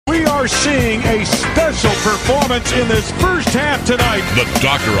are seeing a special performance in this first half tonight. The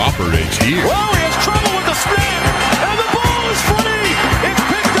doctor operates here. Well, he has trouble with the snap, and the ball is free. It's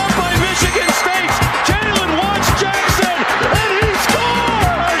picked up by Michigan State's Jalen Watts-Jackson, and he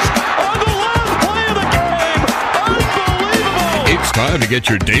scores on the last play of the game. Unbelievable. It's time to get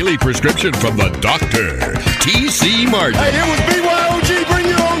your daily prescription from the doctor, T.C. Martin. Hey, it was BYOG, bring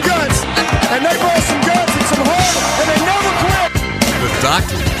your own guns. And they brought some guns and some heart, and they never quit. The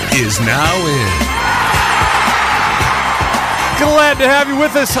doctor is now in. Glad to have you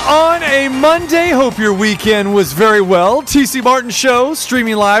with us on a Monday. Hope your weekend was very well. TC Martin Show,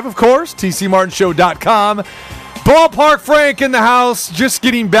 streaming live, of course, tcmartinshow.com. Ballpark Frank in the house, just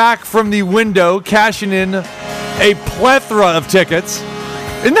getting back from the window, cashing in a plethora of tickets.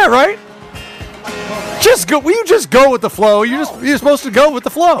 Isn't that right? Just go. Will you just go with the flow? You're supposed to go with the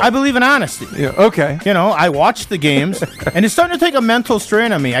flow. I believe in honesty. Yeah, okay. You know, I watch the games, and it's starting to take a mental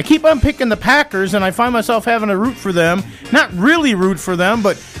strain on me. I keep on picking the Packers, and I find myself having to root for them. Not really root for them,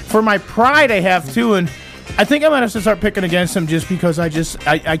 but for my pride, I have to. And I think I might have to start picking against them just because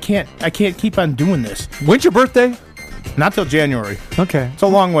I can't keep on doing this. When's your birthday? Not till January. Okay. It's a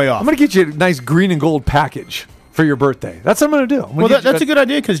long way off. I'm going to get you a nice green and gold package for your birthday. That's what I'm going to do. Well, that's a good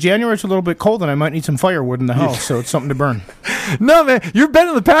idea because January's a little bit cold and I might need some firewood in the house, so it's something to burn. No, man, you're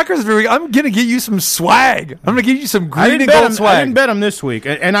betting the Packers every week. I'm going to get you some swag. I'm going to get you some green and gold swag. I didn't bet them this week,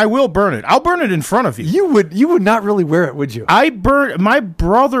 and I will burn it. I'll burn it in front of you. You would not really wear it, would you? My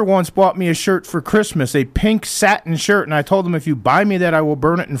brother once bought me a shirt for Christmas, a pink satin shirt, and I told him if you buy me that, I will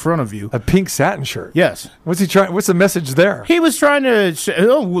burn it in front of you. A pink satin shirt? Yes. What's he trying? What's the message there? He was trying to say,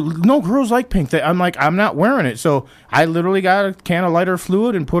 oh, no girls like pink. I'm like, I'm not wearing it. So I literally got a can of lighter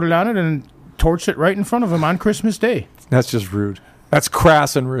fluid and put it on it and torched it right in front of him on Christmas Day. That's just rude. That's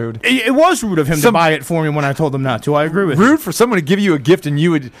crass and rude. It was rude of him to buy it for me when I told him not to. I agree with you. Rude for someone to give you a gift and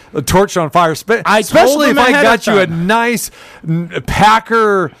you would torch it on fire. Especially if I got you a nice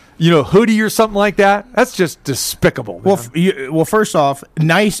Packer, hoodie or something like that. That's just despicable. Man. Well, first off,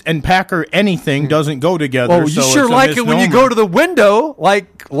 nice and Packer anything doesn't go together. Oh, you sure like it when you go to the window,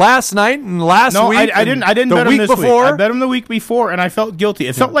 like last night and last week. No, I didn't bet him this before. week. I bet him the week before, and I felt guilty.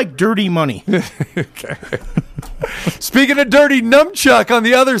 It felt like dirty money. Okay. Speaking of dirty, Numchuck on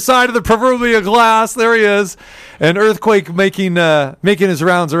the other side of the proverbial glass. There he is. And Earthquake making his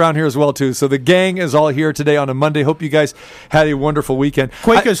rounds around here as well, too. So the gang is all here today on a Monday. Hope you guys had a wonderful weekend.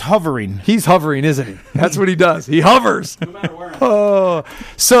 Quake is hovering. He's hovering, isn't he? That's what he does. He hovers. No matter where. Oh.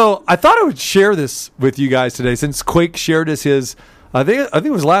 So I thought I would share this with you guys today since Quake shared us his... I think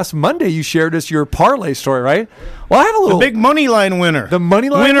it was last Monday you shared us your parlay story, right? Well, I have a little... The big money line winner. The money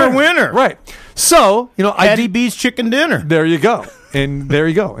line winner. Right. So, Hattie B's chicken dinner. There you go. And there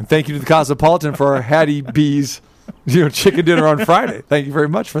you go. And thank you to the Cosmopolitan for our Hattie B's chicken dinner on Friday. Thank you very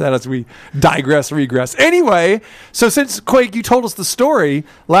much for that as we regress. Anyway, so since, Quake, you told us the story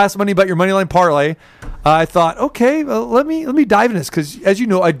last Monday about your money line parlay, I thought, okay, well, let me dive in this because, as you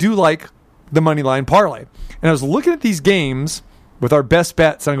know, I do like the money line parlay. And I was looking at these games with our best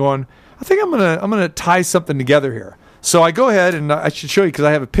bets, and I'm going, I think I'm gonna tie something together here. So I go ahead and I should show you because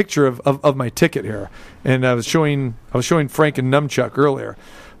I have a picture of my ticket here, and I was showing Frank and Numchuck earlier.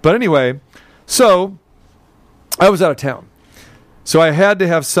 But anyway, so I was out of town, so I had to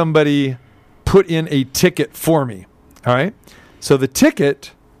have somebody put in a ticket for me. All right, so the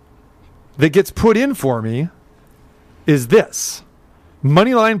ticket that gets put in for me is this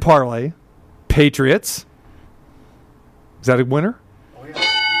moneyline parlay, Patriots. Is that a winner? Oh,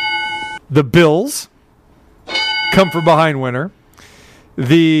 yeah. The Bills, come from behind winner.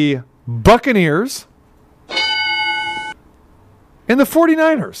 The Buccaneers and the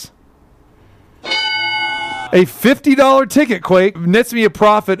 49ers. A $50 ticket, Quake, nets me a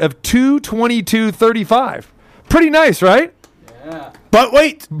profit of $222.35. Pretty nice, right? Yeah. But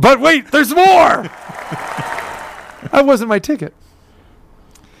wait, there's more. That wasn't my ticket.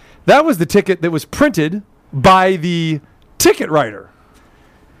 That was the ticket that was printed by the ticket writer.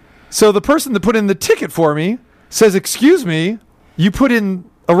 So the person that put in the ticket for me says, excuse me, you put in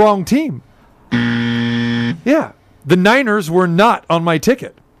a wrong team. Yeah, the Niners were not on my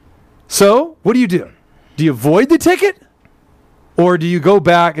ticket. So what do? Do you void the ticket? Or do you go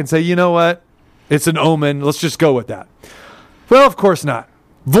back and say, you know what, it's an omen, let's just go with that? Well, of course not.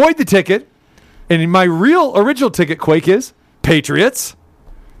 Void the ticket, and my original ticket, Quake, is Patriots,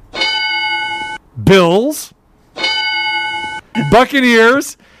 Bills,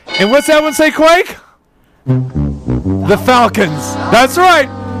 Buccaneers, and what's that one say, Quake? The Falcons. That's right.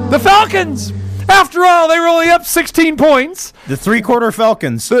 The Falcons. After all, they were only up 16 points. The three-quarter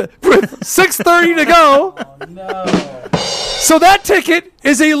Falcons. With 6:30 to go. Oh, no. So that ticket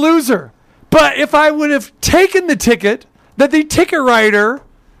is a loser. But if I would have taken the ticket that the ticket writer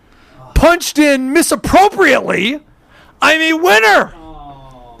punched in misappropriately, I'm a winner.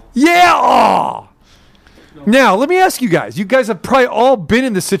 Yeah. Aw. Now, let me ask you guys. You guys have probably all been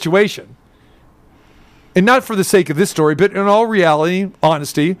in this situation. And not for the sake of this story, but in all reality,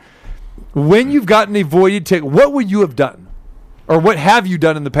 honesty, when you've gotten a voided ticket, what would you have done? Or what have you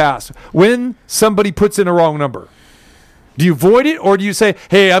done in the past when somebody puts in a wrong number? Do you void it, or do you say,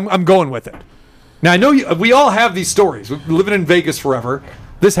 hey, I'm going with it? Now, I know we all have these stories. We've been living in Vegas forever.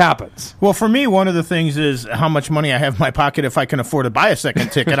 This happens. Well, for me, one of the things is how much money I have in my pocket. If I can afford to buy a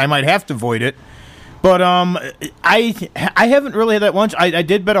second ticket, I might have to void it. But I haven't really had that once. I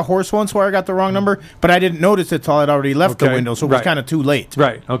did bet a horse once where I got the wrong number, but I didn't notice it till I'd already left the window, so it was kind of too late.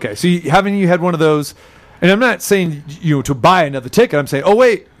 Right. Okay. So haven't you had one of those? And I'm not saying to buy another ticket. I'm saying, oh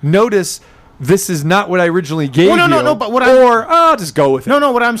wait, notice this is not what I originally gave you. No. But I'll just go with it.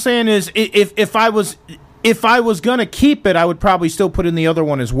 No. What I'm saying is, if I was gonna keep it, I would probably still put in the other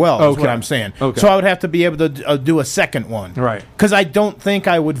one as well. Is what I'm saying. Okay. So I would have to be able to do a second one, right? Because I don't think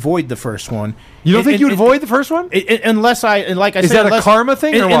I would void the first one. You don't think you would void the first one? Unless I, and like I said, is that a karma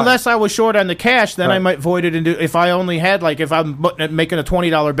thing or what? Unless I was short on the cash, then I might void it and do. If I only had if I'm making a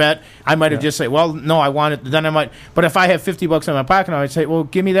 $20 bet, I might have just say, well, no, I want it. Then I might. But if I have $50 in my pocket, I might say, well,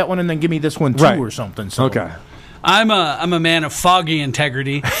 give me that one and then give me this one too, or something. So. Okay. I'm a man of foggy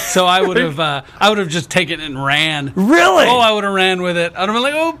integrity, so I would have just taken it and ran. Really? Oh, I would have ran with it. I'd have been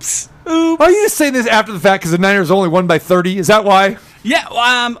like, oops. Are you just saying this after the fact because the Niners only won by 30? Is that why?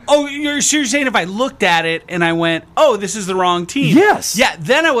 Yeah. You're saying if I looked at it and I went, oh, this is the wrong team. Yes. Yeah.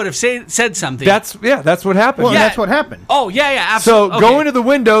 Then I would have said something. That's what happened. Well, that's what happened. Oh, yeah. Absolutely. So going to the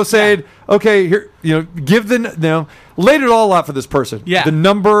window, saying, okay, here, give laid it all out for this person. Yeah. The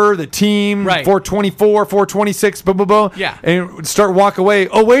number, the team, right. 424, 426, blah, blah, blah. Yeah. And start walk away.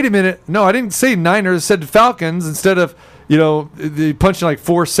 Oh, wait a minute. No, I didn't say Niners. I said Falcons instead of, the punching like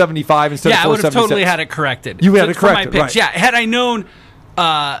 475 instead of 476. Yeah, I would have totally had it corrected. You had it corrected, right. Yeah, had I known,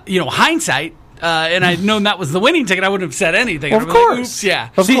 hindsight, and I'd known that was the winning ticket, I wouldn't have said anything. Of course. Like, oops,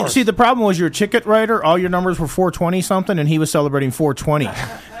 yeah. See, the problem was your ticket writer, all your numbers were 420 something, and he was celebrating 420.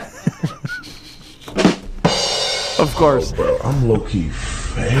 Of course. Oh, bro, I'm low-key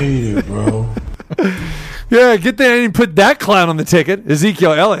faded, bro. Yeah, get there and put that clown on the ticket.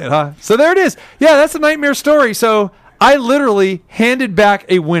 Ezekiel Elliott, huh? So there it is. Yeah, that's a nightmare story. So I literally handed back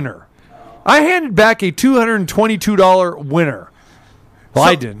a winner. I handed back a $222 winner. Well,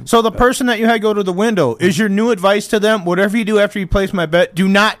 I didn't. So the person that you had go to the window, is your new advice to them, whatever you do after you place my bet, do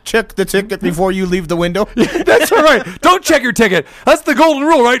not check the ticket before you leave the window? That's all right. Don't check your ticket. That's the golden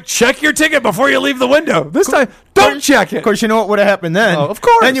rule, right? Check your ticket before you leave the window. This time, don't check it. Of course, you know what would have happened then? Oh, of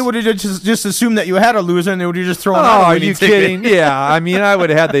course. Then you would have just assumed that you had a loser, and they would have just thrown out Oh, a are winning you ticket. kidding? Yeah, I mean, I would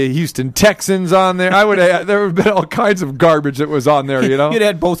have had the Houston Texans on there. There would have been all kinds of garbage that was on there, You'd have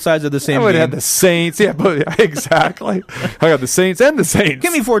had both sides of the same I would game. have had the Saints. Yeah, exactly. I got the Saints and the Saints.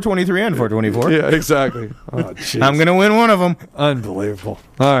 Give me 423 and 424. Yeah, exactly. Oh, jeez. I'm going to win one of them. Unbelievable.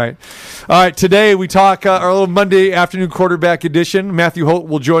 All right. Today we talk our little Monday afternoon quarterback edition. Matthew Holt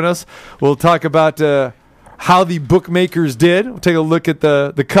will join us. We'll talk about how the bookmakers did. We'll take a look at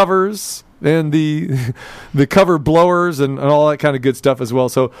the covers and the cover blowers and all that kind of good stuff as well.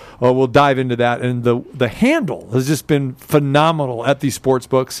 So we'll dive into that. And the handle has just been phenomenal at these sports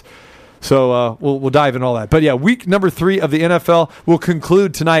books. So we'll dive in all that. But yeah, week number 3 of the NFL will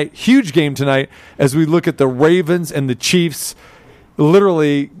conclude tonight. Huge game tonight as we look at the Ravens and the Chiefs.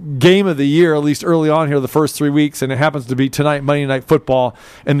 Literally game of the year, at least early on here, the first 3 weeks. And it happens to be tonight, Monday Night Football.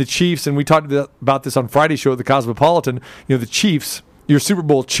 And the Chiefs, and we talked about this on Friday's show at the Cosmopolitan, the Chiefs, your Super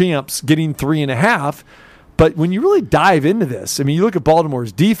Bowl champs, getting 3.5. But when you really dive into this, I mean, you look at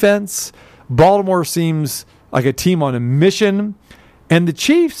Baltimore's defense. Baltimore seems like a team on a mission. And the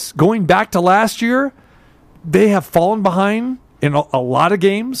Chiefs, going back to last year, they have fallen behind in a lot of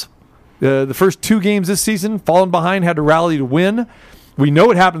games. The first 2 games this season, fallen behind, had to rally to win. We know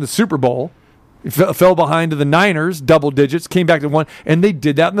what happened in the Super Bowl. It fell behind to the Niners, double digits, came back to 1, and they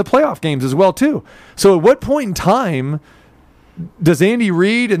did that in the playoff games as well, too. So at what point in time does Andy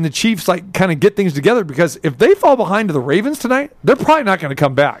Reid and the Chiefs kind of get things together? Because if they fall behind to the Ravens tonight, they're probably not going to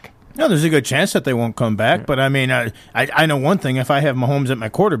come back. No, there's a good chance that they won't come back. But, I mean, I know one thing. If I have Mahomes at my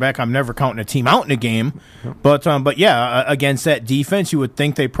quarterback, I'm never counting a team out in a game. But yeah, against that defense, you would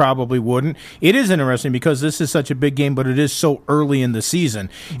think they probably wouldn't. It is interesting because this is such a big game, but it is so early in the season.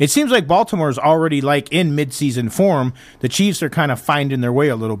 It seems like Baltimore is already, like, in midseason form. The Chiefs are kind of finding their way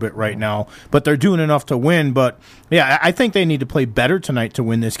a little bit right now. But they're doing enough to win. But, yeah, I think they need to play better tonight to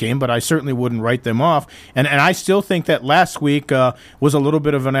win this game. But I certainly wouldn't write them off. And I still think that last week was a little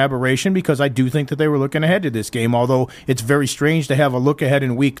bit of an aberration, because I do think that they were looking ahead to this game, although it's very strange to have a look ahead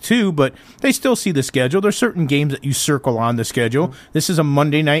in week 2, but they still see the schedule. There's certain games that you circle on the schedule. This is a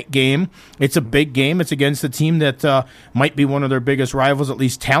Monday night game. It's a big game. It's against a team that might be one of their biggest rivals, at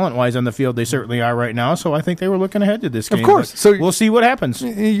least talent-wise on the field. They certainly are right now, so I think they were looking ahead to this game. Of course. So we'll see what happens.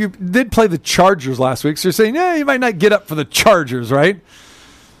 You did play the Chargers last week, so you're saying, you might not get up for the Chargers, right?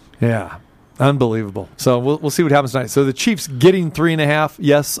 Yeah. Unbelievable. So we'll see what happens tonight. So the Chiefs getting 3.5.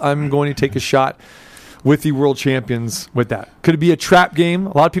 Yes, I'm going to take a shot with the world champions with that. Could it be a trap game?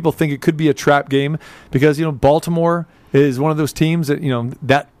 A lot of people think it could be a trap game because, Baltimore is one of those teams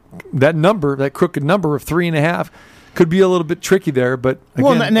that, that number, that crooked number of 3.5 could be a little bit tricky there. But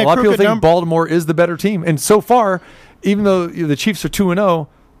again, a lot of people think Baltimore is the better team. And so far, even though the Chiefs are 2-0,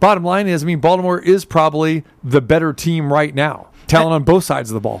 bottom line is, Baltimore is probably the better team right now. Talent on both sides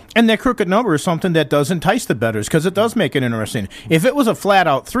of the ball. And that crooked number is something that does entice the bettors because it does make it interesting. If it was a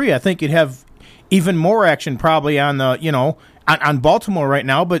flat-out 3, I think you'd have even more action probably on the, on Baltimore right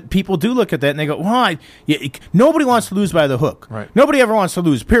now, but people do look at that and they go, well, nobody wants to lose by the hook. Right. Nobody ever wants to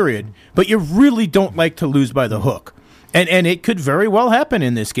lose, period. But you really don't like to lose by the hook. And it could very well happen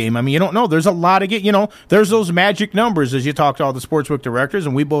in this game. You don't know. There's a lot of there's those magic numbers as you talk to all the sportsbook directors,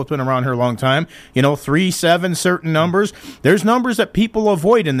 and we've both been around here a long time. 3, 7, certain numbers. There's numbers that people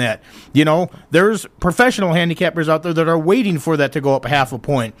avoid in that. There's professional handicappers out there that are waiting for that to go up half a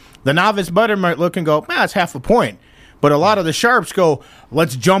point. The novice bettor might look and go, it's half a point. But a lot of the sharps go,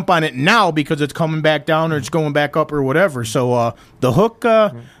 let's jump on it now because it's coming back down or it's going back up or whatever. So the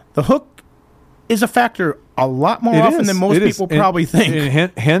hook is a factor a lot more often than most people probably think.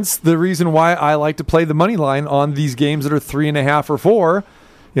 And hence the reason why I like to play the money line on these games that are 3.5 or 4.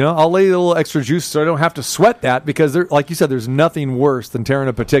 I'll lay a little extra juice so I don't have to sweat that because, like you said, there's nothing worse than tearing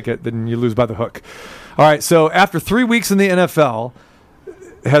up a ticket than you lose by the hook. All right, so after 3 weeks in the NFL,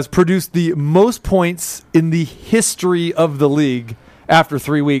 has produced the most points in the history of the league after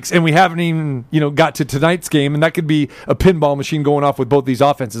 3 weeks, and we haven't even got to tonight's game, and that could be a pinball machine going off with both these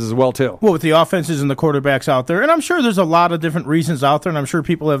offenses as well too. Well, with the offenses and the quarterbacks out there, and I'm sure there's a lot of different reasons out there, and I'm sure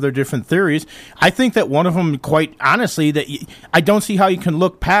people have their different theories. I think that one of them, quite honestly, that I don't see how you can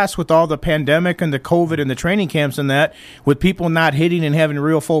look past with all the pandemic and the COVID and the training camps and that, with people not hitting and having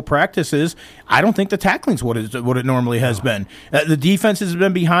real full practices. I don't think the tackling's what it normally has been. The defense has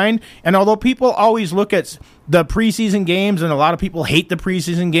been behind, and although people always look at the preseason games, and a lot of people hate the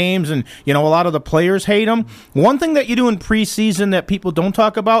preseason games, and a lot of the players hate them. One thing that you do in preseason that people don't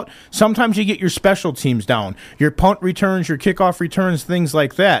talk about, sometimes you get your special teams down, your punt returns, your kickoff returns, things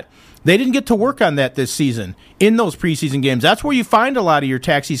like that. They didn't get to work on that this season in those preseason games. That's where you find a lot of your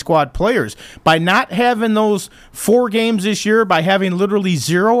taxi squad players. By not having those 4 games this year, by having literally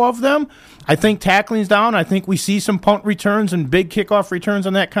 0 of them, I think tackling's down. I think we see some punt returns and big kickoff returns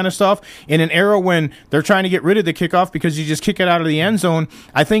and that kind of stuff. In an era when they're trying to get rid of the kickoff because you just kick it out of the end zone,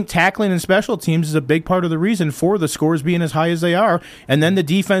 I think tackling and special teams is a big part of the reason for the scores being as high as they are. And then the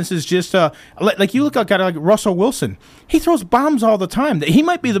defense is just, like you look at a guy like Russell Wilson. He throws bombs all the time. He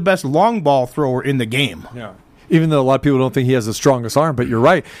might be the best long ball thrower in the game. Yeah. Even though a lot of people don't think he has the strongest arm, but you're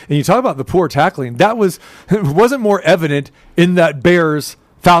right. And you talk about the poor tackling. That wasn't more evident in that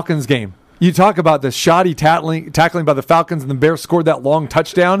Bears-Falcons game. You talk about the shoddy tackling by the Falcons, and the Bears scored that long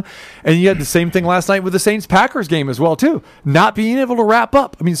touchdown. And you had the same thing last night with the Saints-Packers game as well, too. Not being able to wrap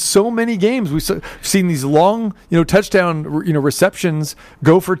up. So many games we've seen these long, touchdown, receptions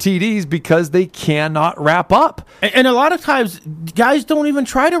go for TDs because they cannot wrap up. And a lot of times, guys don't even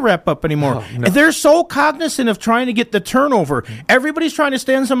try to wrap up anymore. Oh, no. They're so cognizant of trying to get the turnover. Everybody's trying to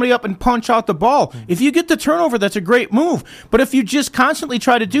stand somebody up and punch out the ball. If you get the turnover, that's a great move. But if you just constantly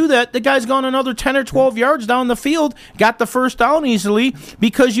try to do that, the guy's gone another 10 or 12 yards down the field, got the first down easily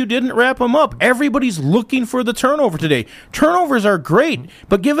because you didn't wrap them up. Everybody's looking for the turnover today. Turnovers are great,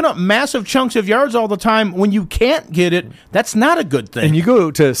 but giving up massive chunks of yards all the time when you can't get it, that's not a good thing. And you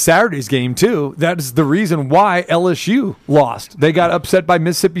go to Saturday's game, too. That is the reason why LSU lost. They got upset by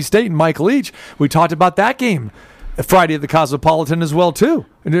Mississippi State and Mike Leach. We talked about that game Friday at the Cosmopolitan as well, too,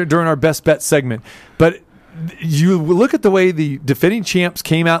 during our Best Bet segment. But you look at the way the defending champs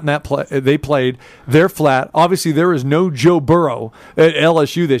came out in that play. They played. They're flat. Obviously, there is no Joe Burrow at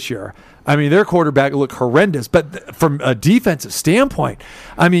LSU this year. I mean, their quarterback looked horrendous. But from a defensive standpoint,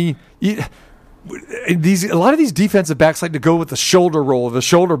 I mean, a lot of these defensive backs like to go with the shoulder roll or the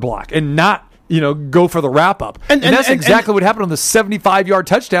shoulder block and not, go for the wrap up. And that's exactly what happened on the 75-yard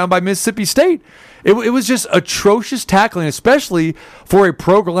touchdown by Mississippi State. It was just atrocious tackling, especially for a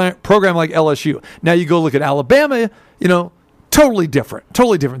program like LSU. Now you go look at Alabama, totally different.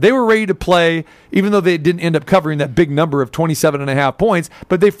 Totally different. They were ready to play, even though they didn't end up covering that big number of 27.5 points,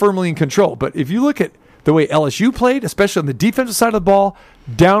 but they firmly in control. But if you look at the way LSU played, especially on the defensive side of the ball,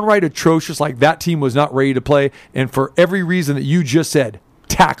 downright atrocious, like that team was not ready to play. And for every reason that you just said,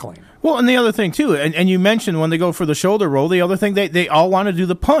 tackling. Well, and the other thing, too, and you mentioned when they go for the shoulder roll, the other thing, they all want to do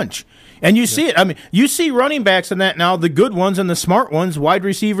the punch. And you see it. I mean, you see running backs in that now, the good ones and the smart ones, wide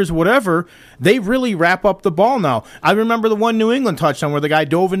receivers, whatever, they really wrap up the ball now. I remember the one New England touchdown where the guy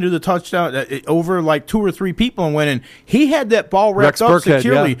dove into the touchdown over like 2 or 3 people and went in. He had that ball wrapped up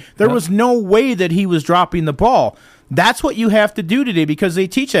securely. Yeah. There was no way that he was dropping the ball. That's what you have to do today because they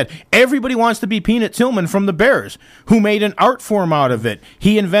teach that. Everybody wants to be Peanut Tillman from the Bears, who made an art form out of it.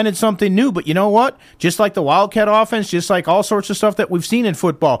 He invented something new, but you know what? Just like the Wildcat offense, just like all sorts of stuff that we've seen in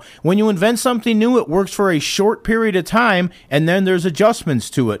football, when you invent something new, it works for a short period of time, and then there's adjustments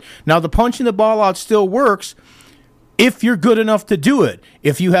to it. Now, the punching the ball out still works if you're good enough to do it.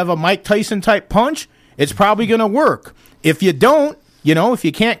 If you have a Mike Tyson-type punch, it's probably going to work. If you don't, if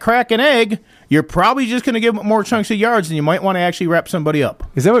you can't crack an egg, you're probably just going to give more chunks of yards, and you might want to actually wrap somebody up.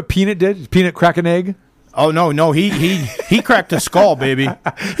 Is that what Peanut did? Did Peanut crack an egg? Oh, no, he cracked a skull, baby.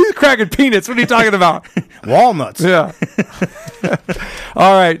 He's cracking peanuts. What are you talking about? Walnuts. Yeah.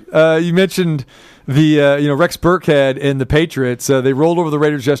 All right. You mentioned the Rex Burkhead and the Patriots. They rolled over the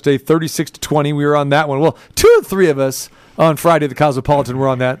Raiders yesterday, 36-20. We were on that one. Well, 2 of 3 of us on Friday, the Cosmopolitan, were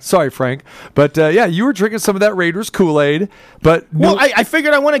on that. Sorry, Frank. But, you were drinking some of that Raiders Kool-Aid. But I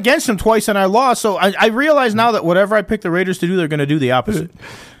figured I went against them twice and I lost, so I realize now that whatever I pick the Raiders to do, they're going to do the opposite.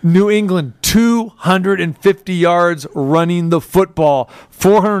 New England, 250 yards running the football,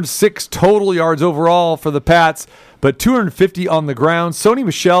 406 total yards overall for the Pats, but 250 on the ground. Sony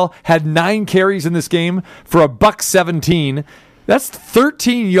Michel had 9 carries in this game for $117. That's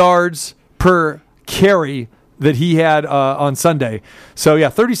 13 yards per carry that he had on Sunday. So,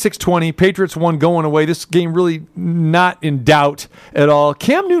 36-20. Patriots won going away. This game really not in doubt at all.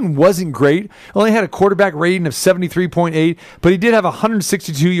 Cam Newton wasn't great. Only had a quarterback rating of 73.8, but he did have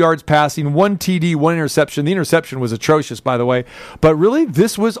 162 yards passing, 1 TD, 1 interception. The interception was atrocious, by the way. But really,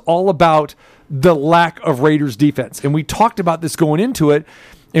 this was all about the lack of Raiders defense. And we talked about this going into it,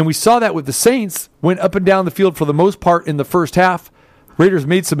 and we saw that with the Saints, went up and down the field for the most part in the first half. Raiders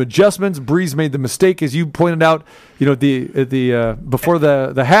made some adjustments. Breeze made the mistake, as you pointed out, before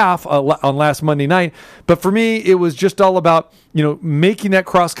the half on last Monday night. But for me, it was just all about making that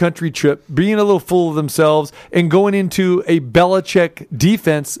cross country trip, being a little full of themselves, and going into a Belichick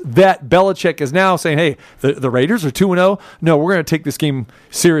defense that Belichick is now saying, "Hey, the Raiders are 2-0. No, we're going to take this game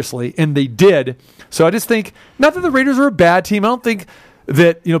seriously," and they did. So I just think not that the Raiders are a bad team. I don't think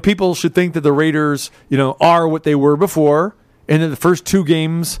that people should think that the Raiders are what they were before. And then the first 2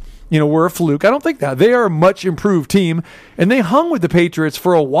 games, were a fluke. I don't think that. They are a much improved team, and they hung with the Patriots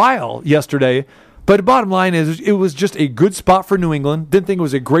for a while yesterday. But the bottom line is it was just a good spot for New England. Didn't think it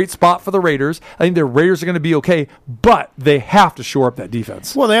was a great spot for the Raiders. I think the Raiders are going to be okay, but they have to shore up that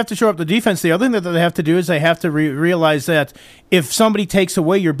defense. Well, they have to shore up the defense. The other thing that they have to do is they have to realize that if somebody takes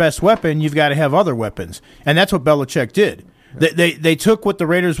away your best weapon, you've got to have other weapons. And that's what Belichick did. They took what the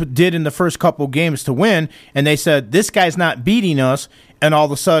Raiders did in the first couple games to win, and they said, this guy's not beating us, and all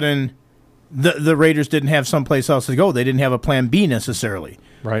of a sudden the Raiders didn't have someplace else to go. They didn't have a plan B necessarily.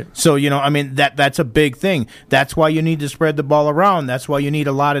 Right. So, that's a big thing. That's why you need to spread the ball around. That's why you need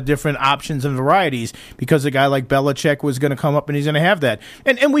a lot of different options and varieties, because a guy like Belichick was going to come up and he's going to have that.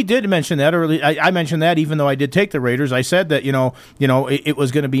 And we did mention that early. I mentioned that even though I did take the Raiders. I said that, it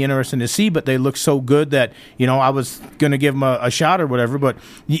was going to be interesting to see, but they looked so good that, I was going to give them a shot or whatever. But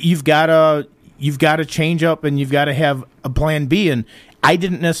you've got to change up and you've got to have a plan B. And I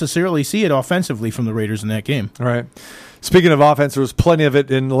didn't necessarily see it offensively from the Raiders in that game. All right. Speaking of offense, there was plenty of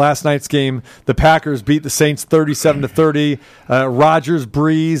it in last night's game. The Packers beat the Saints 37-30. Rodgers,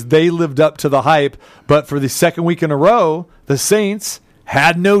 Breeze, they lived up to the hype. But for the second week in a row, the Saints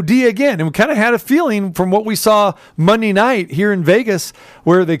had no D again. And we kind of had a feeling from what we saw Monday night here in Vegas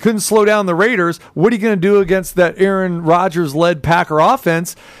where they couldn't slow down the Raiders. What are you going to do against that Aaron Rodgers-led Packer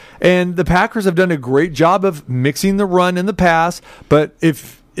offense? And the Packers have done a great job of mixing the run and the pass. But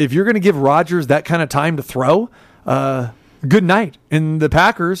if if you're going to give Rodgers that kind of time to throw, good night. And the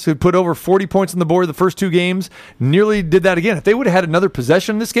Packers, who put over 40 points on the board the first 2 games, nearly did that again. If they would have had another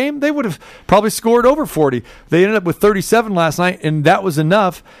possession in this game, they would have probably scored over 40. They ended up with 37 last night, and that was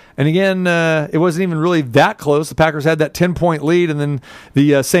enough. And again, it wasn't even really that close. The Packers had that 10-point lead, and then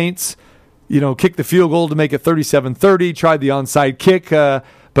the Saints, kicked the field goal to make it 37-30, tried the onside kick.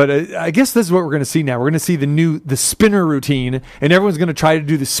 But I guess this is what we're going to see now. We're going to see the spinner routine, and everyone's going to try to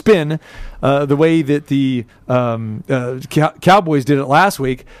do the spin the way that the Cowboys did it last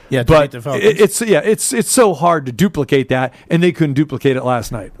week. Yeah, but the Falcons. It's so hard to duplicate that, and they couldn't duplicate it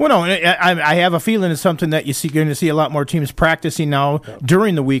last night. Well, no, I have a feeling it's something that you're going to see a lot more teams practicing now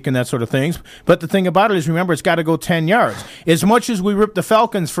during the week and that sort of things. But the thing about it is, remember, it's got to go 10 yards. As much as we ripped the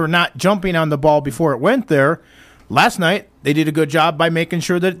Falcons for not jumping on the ball before it went there, last night, they did a good job by making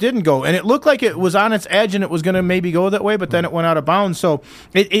sure that it didn't go. And it looked like it was on its edge and it was going to maybe go that way, but then it went out of bounds. So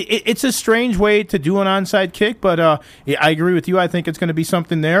it's a strange way to do an onside kick, but I agree with you. I think it's going to be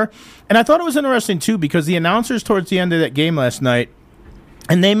something there. And I thought it was interesting, too, because the announcers towards the end of that game last night,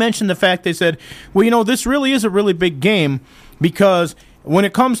 and they mentioned the fact, they said, well, this really is a really big game because when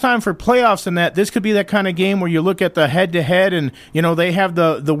it comes time for playoffs and that, this could be that kind of game where you look at the head-to-head and, they have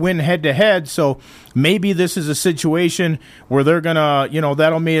the win head-to-head. So maybe this is a situation where they're going to,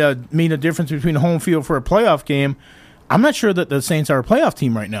 that'll mean a difference between home field for a playoff game. I'm not sure that the Saints are a playoff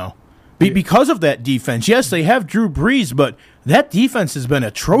team right now because of that defense. Yes, they have Drew Brees, but that defense has been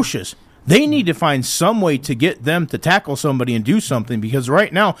atrocious. They need to find some way to get them to tackle somebody and do something because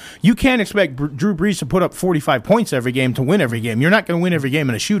right now you can't expect Drew Brees to put up 45 points every game to win every game. You're not going to win every game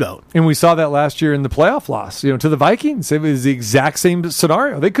in a shootout. And we saw that last year in the playoff loss, to the Vikings. It was the exact same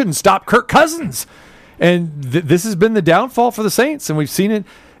scenario. They couldn't stop Kirk Cousins. And this has been the downfall for the Saints, and we've seen it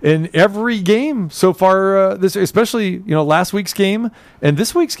in every game so far. This, especially last week's game and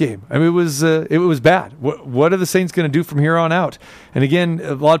this week's game. I mean, it was bad. What are the Saints going to do from here on out? And again,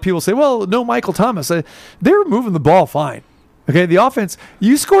 a lot of people say, "Well, no, Michael Thomas." They're moving the ball fine. Okay, the offense.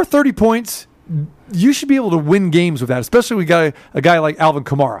 You score 30 points, you should be able to win games with that. Especially we got a guy like Alvin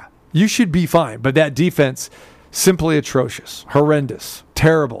Kamara. You should be fine. But that defense, simply atrocious, horrendous,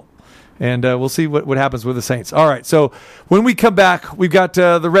 terrible. And we'll see what happens with the Saints. All right, so when we come back, we've got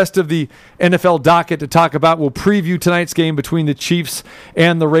the rest of the NFL docket to talk about. We'll preview tonight's game between the Chiefs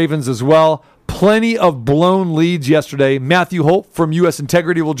and the Ravens as well. Plenty of blown leads yesterday. Matthew Holt from U.S.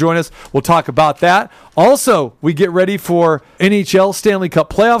 Integrity will join us. We'll talk about that. Also, we get ready for NHL Stanley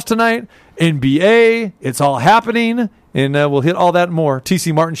Cup playoffs tonight, NBA. It's all happening, and we'll hit all that and more.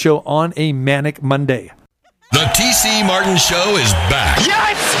 TC Martin Show on a Manic Monday. The TC Martin Show is back.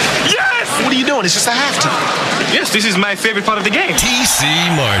 Yes! Yes! What are you doing? It's just a halftime. Yes, this is my favorite part of the game. TC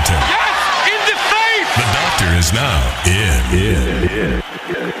Martin. Yes! In the face! The doctor is now in.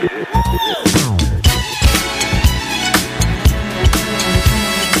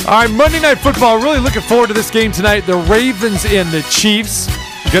 All right, Monday Night Football. Really looking forward to this game tonight. The Ravens and the Chiefs.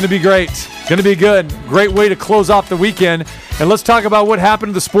 Going to be great. Going to be good. Great way to close off the weekend. And let's talk about what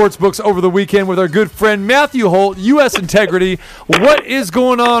happened to the sports books over the weekend with our good friend Matthew Holt, U.S. Integrity. What is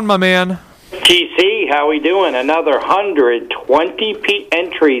going on, my man? TC, how we doing? Another 120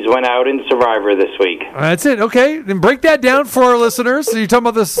 entries went out in Survivor this week. That's it. Okay, then break that down for our listeners. So you're talking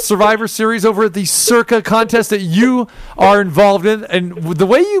about the Survivor Series over at the Circa contest that you are involved in. And the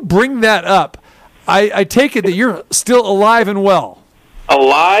way you bring that up, I take it that you're still alive and well.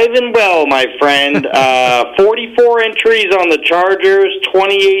 Alive and well, my friend. 44 entries on the Chargers,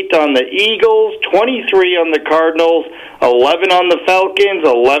 28 on the Eagles, 23 on the Cardinals, 11 on the Falcons,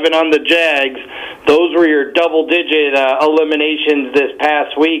 11 on the Jags. Those were your double-digit eliminations this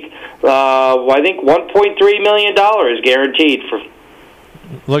past week. I think $1.3 million guaranteed for.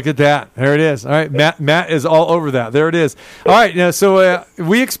 Look at that. There it is. All right, Matt is all over that. There it is. All right, now, so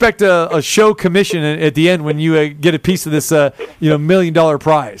we expect a show commission at the end when you get a piece of this $1 million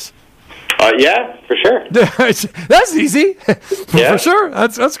prize. Yeah, for sure. That's easy. Yeah. For sure.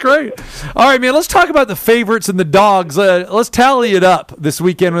 That's great. All right, man, let's talk about the favorites and the dogs. Let's tally it up this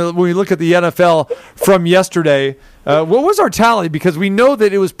weekend when we look at the NFL from yesterday. What was our tally? Because we know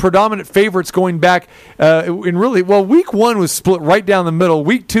that it was predominant favorites going back in really, well, week one was split right down the middle.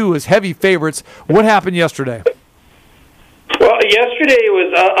 Week two was heavy favorites. What happened yesterday? Well, yesterday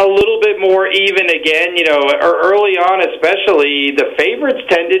was a little bit more even again, early on especially, the favorites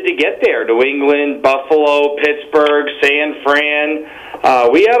tended to get there. New England, Buffalo, Pittsburgh, San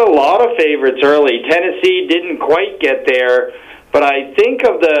Fran. We had a lot of favorites early. Tennessee didn't quite get there. But I think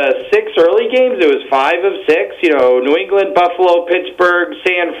of the 6 early games, it was 5 of 6. New England, Buffalo, Pittsburgh,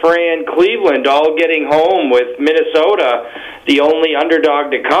 San Fran, Cleveland, all getting home with Minnesota, the only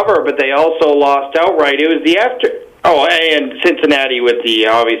underdog to cover, but they also lost outright. It was the and Cincinnati with the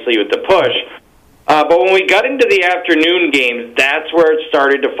push. But when we got into the afternoon games, that's where it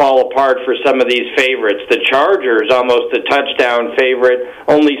started to fall apart for some of these favorites. The Chargers, almost a touchdown favorite,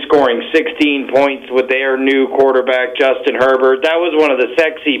 only scoring 16 points with their new quarterback, Justin Herbert. That was one of the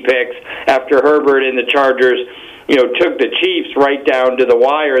sexy picks after Herbert and the Chargers took the Chiefs right down to the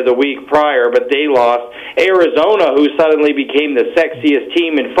wire the week prior, but they lost. Arizona, who suddenly became the sexiest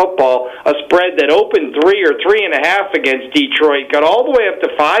team in football, a spread that opened 3 or 3.5 against Detroit, got all the way up to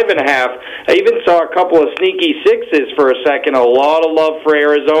 5.5. I even saw a couple of sneaky 6s for a second. A lot of love for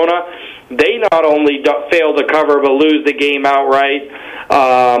Arizona. They not only failed to cover, but lose the game outright.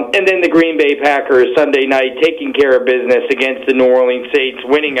 And then the Green Bay Packers Sunday night taking care of business against the New Orleans Saints,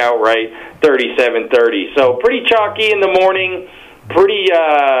 winning outright 37-30. So pretty chalky in the morning, pretty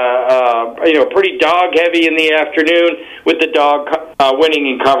dog heavy in the afternoon, with the dog winning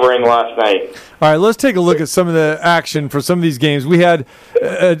and covering last night. All right, let's take a look at some of the action for some of these games. We had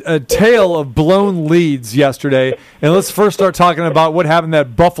a tale of blown leads yesterday, and let's first start talking about what happened in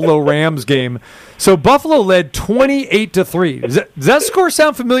that Buffalo Rams game. So Buffalo led 28-3. Does that score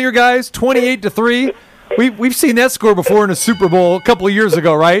sound familiar, guys? 28-3. We've seen that score before in a Super Bowl a couple of years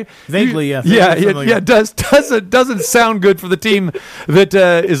ago, right? Vaguely, yeah. Yeah. It doesn't sound good for the team that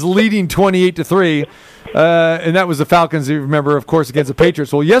is leading 28-3. And that was the Falcons, you remember, of course, against the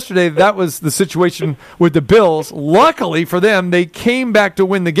Patriots. Well, yesterday, that was the situation with the Bills. Luckily for them, they came back to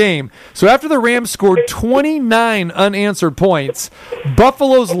win the game. So after the Rams scored 29 unanswered points,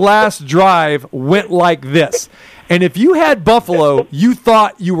 Buffalo's last drive went like this. And if you had Buffalo, you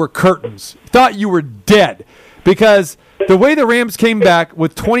thought you were curtains, thought you were dead, because the way the Rams came back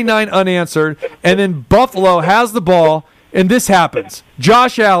with 29 unanswered, and then Buffalo has the ball, and this happens.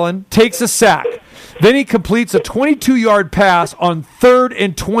 Josh Allen takes a sack. Then he completes a 22-yard pass on 3rd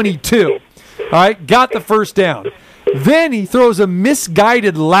and 22. All right, got the first down. Then he throws a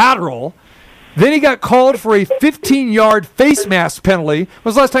misguided lateral. Then he got called for a 15-yard face mask penalty. When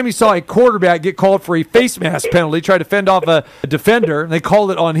was the last time you saw a quarterback get called for a face mask penalty, try to fend off a defender, and they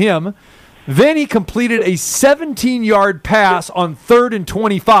called it on him. Then he completed a 17-yard pass on 3rd and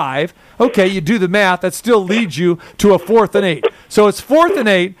 25. Okay, you do the math. That still leads you to a 4th and 8. So it's 4th and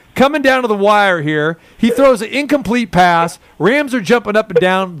 8, coming down to the wire here. He throws an incomplete pass. Rams are jumping up and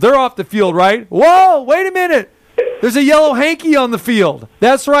down. They're off the field, right? Whoa, wait a minute. There's a yellow hanky on the field.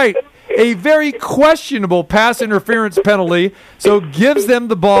 That's right. A very questionable pass interference penalty, so gives them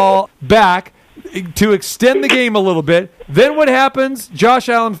the ball back to extend the game a little bit. Then what happens? Josh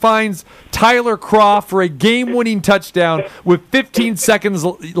Allen finds Tyler Kroft for a game-winning touchdown with 15 seconds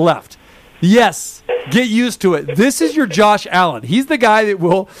left. Yes, get used to it. This is your Josh Allen. He's the guy that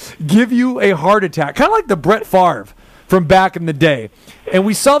will give you a heart attack, kind of like the Brett Favre from back in the day. And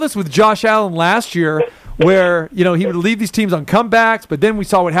we saw this with Josh Allen last year, where he would lead these teams on comebacks, but then we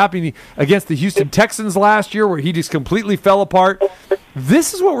saw what happened against the Houston Texans last year, where he just completely fell apart.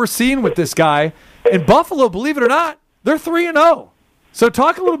 This is what we're seeing with this guy. And Buffalo, believe it or not, they're 3-0. So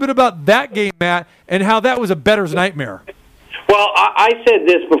talk a little bit about that game, Matt, and how that was a bettor's nightmare. Well, I said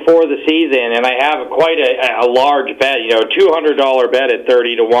this before the season, and I have quite a large bet, $200 bet at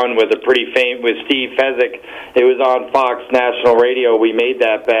 30-1 with with Steve Fezzik. It was on Fox National Radio. We made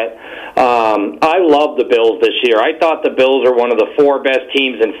that bet. I love the Bills this year. I thought the Bills are one of the 4 best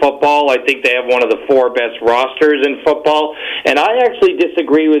teams in football. I think they have one of the 4 best rosters in football. And I actually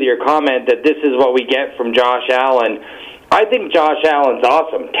disagree with your comment that this is what we get from Josh Allen. I think Josh Allen's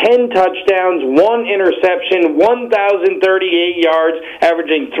awesome. 10 touchdowns, 1 interception, 1,038 yards,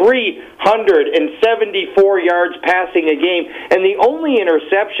 averaging 374 yards passing a game. And the only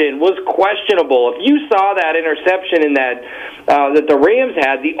interception was questionable. If you saw that interception in that the Rams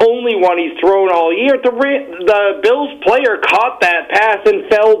had, the only one he's thrown all year, the Bills player caught that pass and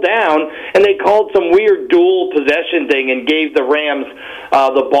fell down, and they called some weird dual possession thing and gave the Rams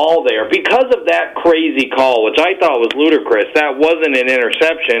the ball there. Because of that crazy call, which I thought was ludicrous, that wasn't an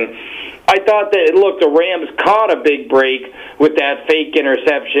interception. I thought that, the Rams caught a big break with that fake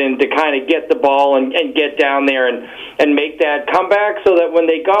interception to kind of get the ball and get down there and make that comeback, so that when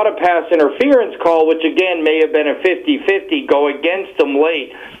they got a pass interference call, which again may have been a 50-50, go against them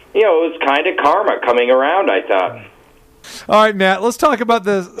late, it was kind of karma coming around, I thought. All right, Matt, let's talk about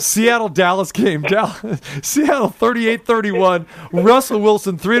the Seattle-Dallas game. Seattle 38-31. Russell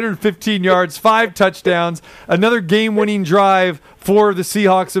Wilson, 315 yards, 5 touchdowns. Another game-winning drive for the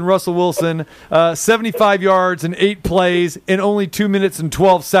Seahawks and Russell Wilson. 75 yards and 8 plays in only 2 minutes and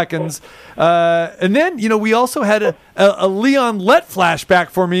 12 seconds. And then, we also had a Leon Lett flashback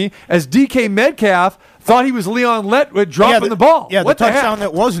for me as DK Metcalf thought he was Leon Lett with dropping the ball. Yeah, what the touchdown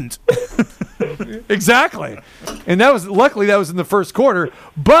that wasn't. Exactly. And luckily that was in the first quarter.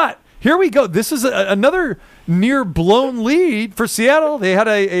 But here we go. This is another near blown lead for Seattle. They had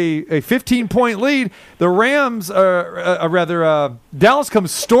a 15-point lead. The Rams, Dallas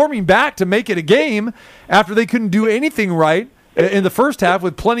comes storming back to make it a game after they couldn't do anything right in the first half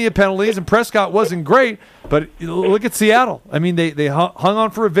with plenty of penalties, and Prescott wasn't great. But look at Seattle. I mean, they hung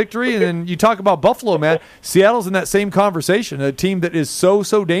on for a victory, and then you talk about Buffalo, man. Seattle's in that same conversation, a team that is so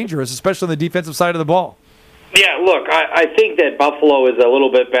dangerous, especially on the defensive side of the ball. Yeah, look, I think that Buffalo is a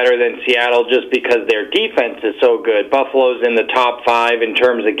little bit better than Seattle just because their defense is so good. Buffalo's in the top 5 in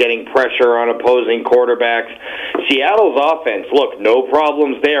terms of getting pressure on opposing quarterbacks. Seattle's offense, look, no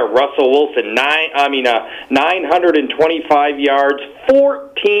problems there. Russell Wilson, 925 yards,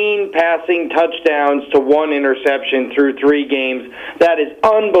 14 passing touchdowns to 1 interception through 3 games. That is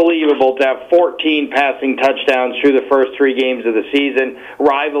unbelievable to have 14 passing touchdowns through the first 3 games of the season,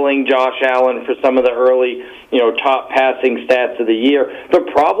 rivaling Josh Allen for some of the early top passing stats of the year. The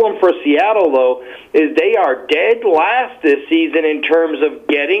problem for Seattle, though, is they are dead last this season in terms of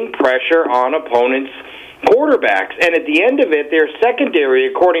getting pressure on opponents' quarterbacks. And at the end of it, their secondary,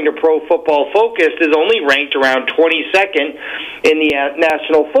 according to Pro Football Focus, is only ranked around 22nd in the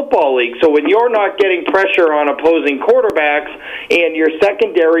National Football League. So when you're not getting pressure on opposing quarterbacks and your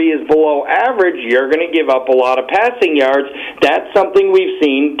secondary is below average, you're going to give up a lot of passing yards. That's something we've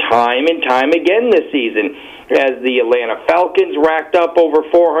seen time and time again this season. As the Atlanta Falcons racked up over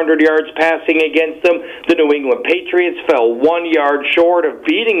 400 yards passing against them, the New England Patriots fell 1 yard short of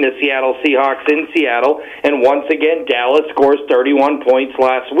beating the Seattle Seahawks in Seattle, and once again, Dallas scores 31 points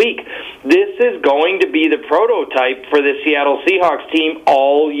last week. This is going to be the prototype for the Seattle Seahawks team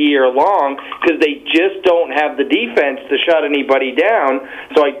all year long because they just don't have the defense to shut anybody down.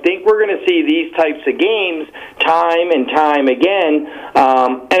 So I think we're going to see these types of games time and time again.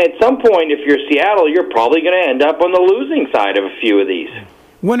 And at some point, if you're Seattle, you're probably going to end up on the losing side of a few of these.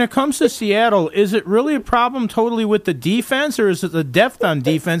 When it comes to Seattle, is it really a problem totally with the defense, or is it the depth on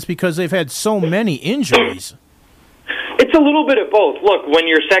defense because they've had so many injuries? It's a little bit of both. Look, when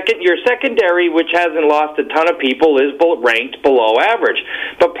your secondary, which hasn't lost a ton of people, is ranked below average.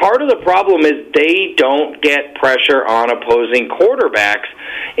 But part of the problem is they don't get pressure on opposing quarterbacks.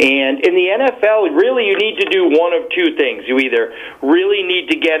 And in the NFL, really you need to do one of two things. You either really need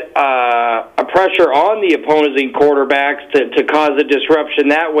to get a pressure on the opposing quarterbacks to cause a disruption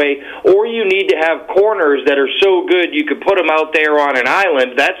that way, or you need to have corners that are so good you could put them out there on an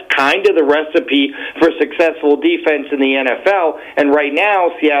island. That's kind of the recipe for successful defense in the NFL, and right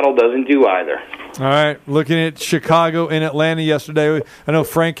now Seattle doesn't do either. All right, looking at Chicago and Atlanta yesterday, I know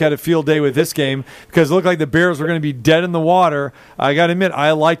Frank had a field day with this game because it looked like the Bears were going to be dead in the water. I got to admit,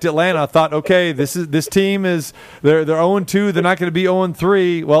 I liked Atlanta. I thought, okay, this team is they're 0-2. They're not going to be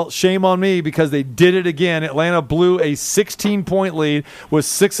 0-3. Well, shame on me because they did it again. Atlanta blew a 16-point lead with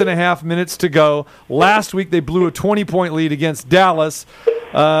 6.5 minutes to go. Last week they blew a 20-point lead against Dallas.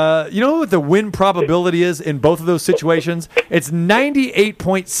 You know what the win probability is in both of those situations? It's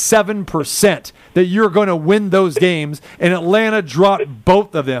 98.7% that you're going to win those games, and Atlanta dropped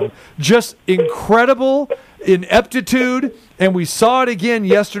both of them. Just incredible ineptitude, and we saw it again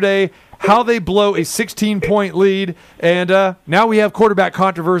yesterday, how they blow a 16-point lead, and now we have quarterback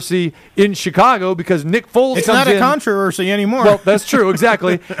controversy in Chicago because Nick Foles it's comes in. It's not a controversy anymore. Well, that's true,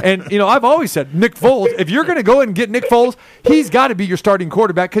 exactly. And, I've always said Nick Foles, if you're going to go and get Nick Foles, he's got to be your starting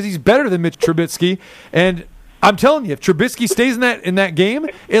quarterback because he's better than Mitch Trubisky. And I'm telling you, if Trubisky stays in that game,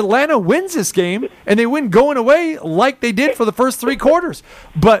 Atlanta wins this game, and they win going away like they did for the first 3 quarters.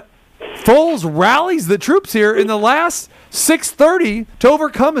 But Foles rallies the troops here in the last 6:30 to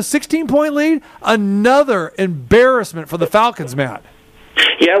overcome a 16-point lead. Another embarrassment for the Falcons, Matt.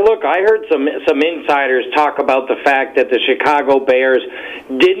 Yeah, look, I heard some insiders talk about the fact that the Chicago Bears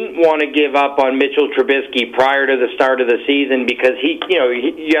didn't want to give up on Mitchell Trubisky prior to the start of the season because you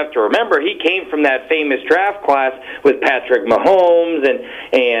have to remember he came from that famous draft class with Patrick Mahomes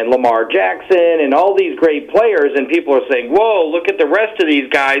and Lamar Jackson and all these great players, and people are saying, "Whoa, look at the rest of these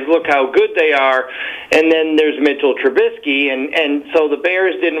guys! Look how good they are!" And then there's Mitchell Trubisky, and so the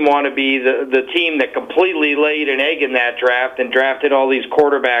Bears didn't want to be the team that completely laid an egg in that draft and drafted all these quarterbacks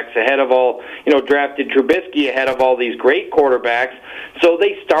quarterbacks ahead of all, drafted Trubisky ahead of all these great quarterbacks. So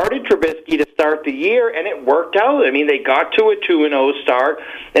they started Trubisky to start the year, and it worked out. I mean, they got to a 2-0 start,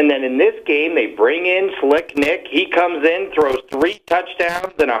 and then in this game, they bring in Slick Nick. He comes in, throws 3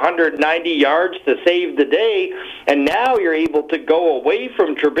 touchdowns and 190 yards to save the day, and now you're able to go away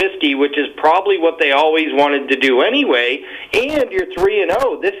from Trubisky, which is probably what they always wanted to do anyway, and you're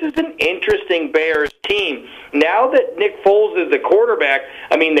 3-0. This is an interesting Bears team. Now that Nick Foles is the quarterback,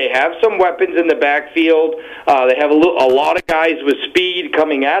 I mean, they have some weapons in the backfield. They have a lot of guys with speed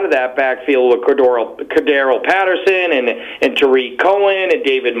coming out of that backfield with Cordero Patterson and Tariq Cohen and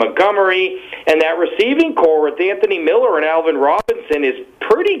David Montgomery. And that receiving core with Anthony Miller and Alvin Robinson is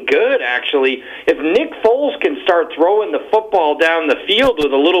pretty good, actually. If Nick Foles can start throwing the football down the field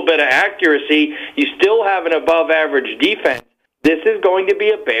with a little bit of accuracy, you still have an above-average defense. This is going to be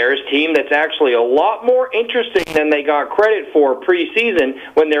a Bears team that's actually a lot more interesting than they got credit for preseason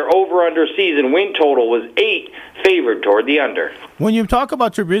when their over-under season win total was 8, favored toward the under. When you talk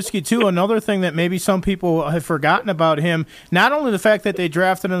about Trubisky, too, another thing that maybe some people have forgotten about him, not only the fact that they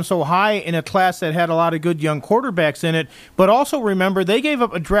drafted him so high in a class that had a lot of good young quarterbacks in it, but also remember they gave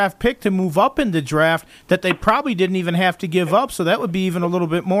up a draft pick to move up in the draft that they probably didn't even have to give up, so that would be even a little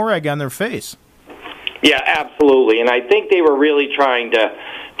bit more egg on their face. Yeah, absolutely. And I think they were really trying to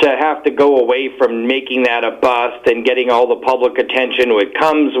have to go away from making that a bust and getting all the public attention that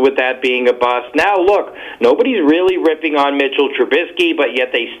comes with that being a bust. Now, look, nobody's really ripping on Mitchell Trubisky, but yet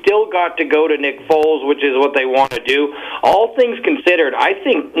they still got to go to Nick Foles, which is what they want to do. All things considered, I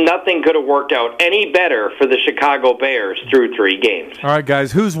think nothing could have worked out any better for the Chicago Bears through 3 games. All right,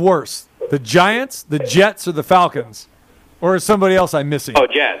 guys, who's worse, the Giants, the Jets, or the Falcons? Or is somebody else I'm missing? Oh,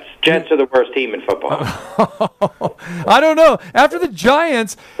 Jets. Jets are the worst team in football. I don't know. After the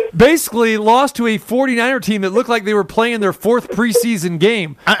Giants basically lost to a 49er team that looked like they were playing their 4th preseason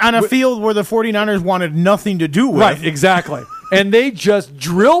game. On a field where the 49ers wanted nothing to do with. Right, exactly. And they just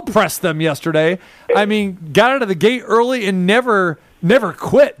drill pressed them yesterday. I mean, got out of the gate early and never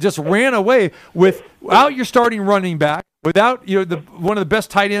quit. Just ran away without your starting running back. Without one of the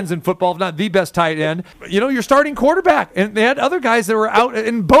best tight ends in football, if not the best tight end, your starting quarterback, and they had other guys that were out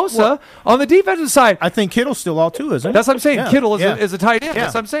in Bosa on the defensive side. I think Kittle's still out too, isn't he? That's what I'm saying. Yeah. Kittle is a tight end. Yeah.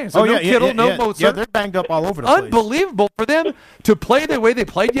 That's what I'm saying. So no Kittle, no Bosa. Yeah, they're banged up all over the place. Unbelievable for them to play the way they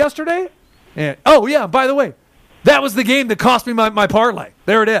played yesterday. And by the way, that was the game that cost me my parlay.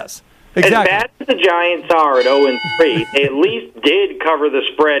 There it is. Exactly. As bad as the Giants are at 0-3, they at least did cover the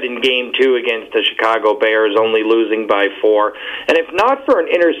spread in Game 2 against the Chicago Bears, only losing by 4. And if not for an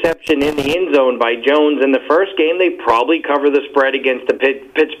interception in the end zone by Jones in the first game, they probably cover the spread against the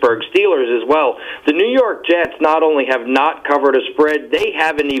Pittsburgh Steelers as well. The New York Jets not only have not covered a spread, they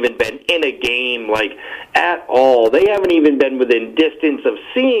haven't even been in a game at all. They haven't even been within distance of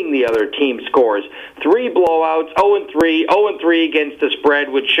seeing the other team scores. 3 blowouts, 0-3, 0-3 against the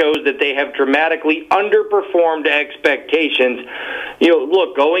spread, which shows that they have dramatically underperformed expectations.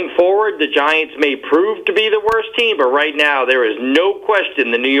 Look, going forward, the Giants may prove to be the worst team, but right now there is no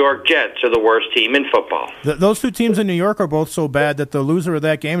question the New York Jets are the worst team in football. Those 2 teams in New York are both so bad that the loser of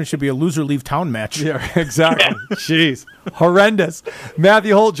that game, it should be a loser leave town match. Yeah, exactly. Jeez. Horrendous.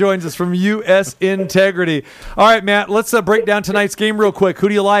 Matthew Holt joins us from US Integrity. All right, Matt, let's break down tonight's game real quick. Who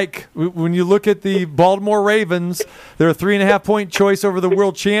do you like? When you look at the Baltimore Ravens, they're a 3.5-point choice over the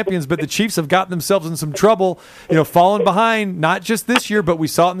world champions, but the Chiefs have gotten themselves in some trouble, falling behind, not just this year, but we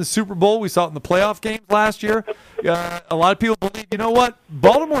saw it in the Super Bowl. We saw it in the playoff games last year. A lot of people believe, you know what?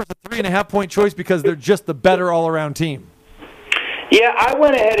 Baltimore's a 3.5-point choice because they're just the better all-around team. Yeah, I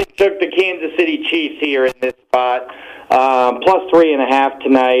went ahead and took the Kansas City Chiefs here in this spot. Plus 3.5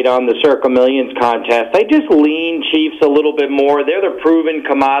 tonight on the Circle Millions contest. I just lean Chiefs a little bit more. They're the proven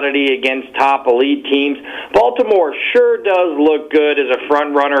commodity against top elite teams. Baltimore sure does look good as a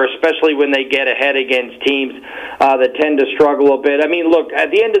front runner, especially when they get ahead against teams that tend to struggle a bit. I mean, look,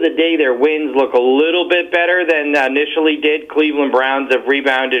 at the end of the day, their wins look a little bit better than initially did. Cleveland Browns have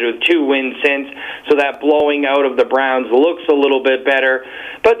rebounded with 2 wins since, so that blowing out of the Browns looks a little bit better.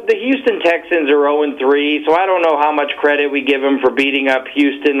 But the Houston Texans are 0-3, so I don't know how much credit we give them for beating up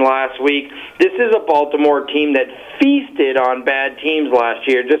Houston last week. This is a Baltimore team that feasted on bad teams last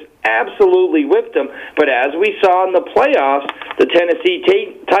year, just absolutely whipped them. But as we saw in the playoffs, the Tennessee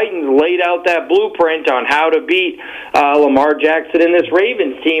Titans laid out that blueprint on how to beat Lamar Jackson and this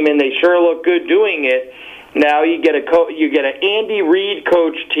Ravens team, and they sure look good doing it. Now you get an Andy Reid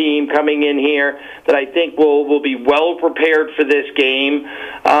coach team coming in here that I think will be well prepared for this game,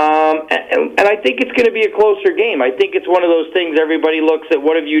 and I think it's going to be a closer game. I think it's one of those things everybody looks at.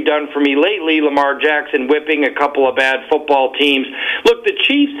 What have you done for me lately? Lamar Jackson whipping a couple of bad football teams. Look, the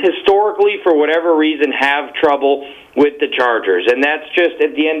Chiefs historically, for whatever reason, have trouble with the Chargers, and that's just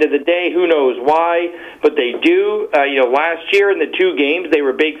at the end of the day, who knows why, but they do. Last year in the two games, they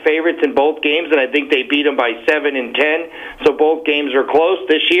were big favorites in both games, and I think they beat them by 7 and 10, so both games are close.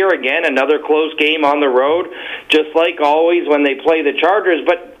 This year, again, another close game on the road, just like always when they play the Chargers,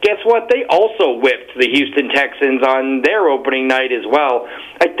 but guess what? They also whipped the Houston Texans on their opening night as well.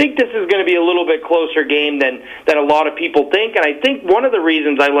 I think this is going to be a little bit closer game than a lot of people think, and I think one of the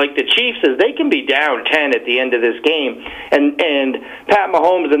reasons I like the Chiefs is they can be down 10 at the end of this game, and Pat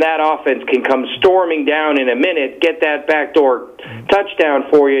Mahomes and that offense can come storming down in a minute, get that backdoor touchdown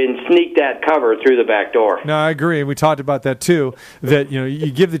for you, and sneak that cover through the back door. No, I agree. We talked about that too. That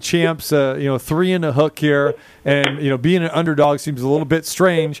you give the champs 3 in a hook here, and being an underdog seems a little bit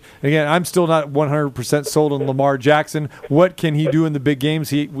strange. Again, I'm still not 100% sold on Lamar Jackson. What can he do in the big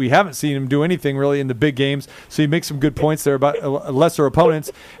games? We haven't seen him do anything really in the big games. So he makes some good points there about lesser opponents.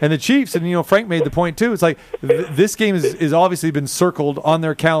 And the Chiefs, and Frank made the point too. It's like this game is obviously been circled on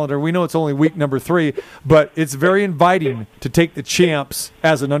their calendar. We know it's only week number 3, but it's very inviting to take the champs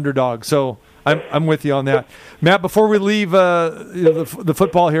as an underdog. So I'm with you on that. Matt, before we leave the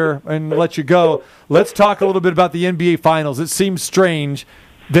football here and let you go, let's talk a little bit about the NBA Finals. It seems strange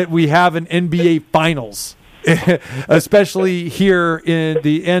that we have an NBA Finals, especially here in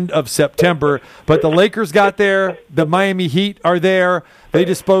the end of September. But the Lakers got there. The Miami Heat are there. They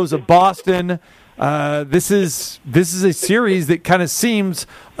dispose of Boston. This is a series that kind of seems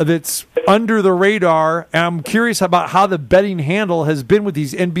that's under the radar. And I'm curious about how the betting handle has been with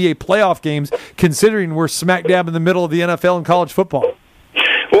these NBA playoff games, considering we're smack dab in the middle of the NFL and college football.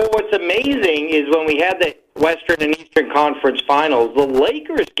 Well, what's amazing is when we had the Western and Eastern Conference Finals, the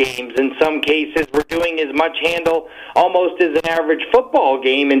Lakers games in some cases were doing as much handle almost as an average football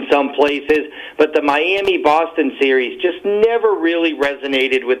game in some places, but the Miami-Boston series just never really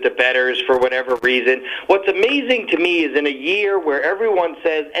resonated with the bettors for whatever reason. What's amazing to me is in a year where everyone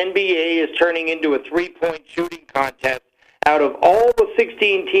says NBA is turning into a three-point shooting contest, out of all the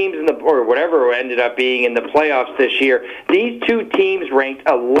 16 teams or whatever it ended up being in the playoffs this year, these two teams ranked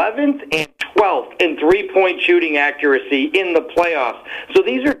 11th and 12th in three-point shooting accuracy in the playoffs. So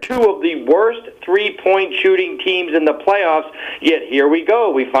these are two of the worst three-point shooting teams in the playoffs, yet here we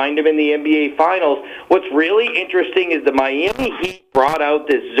go. We find them in the NBA Finals. What's really interesting is the Miami Heat brought out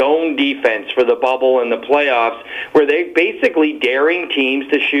this zone defense for the bubble and the playoffs, where they're basically daring teams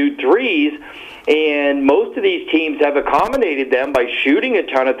to shoot threes. And most of these teams have accommodated them by shooting a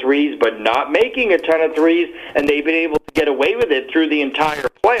ton of threes but not making a ton of threes, and they've been able to get away with it through the entire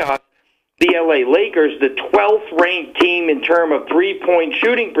playoffs. The LA Lakers, the 12th ranked team in terms of three-point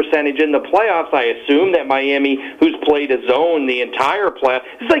shooting percentage in the playoffs. I assume that Miami, who's played a zone the entire playoffs,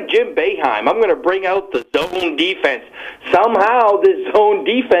 it's like Jim Boeheim. I'm going to bring out the zone defense. Somehow this zone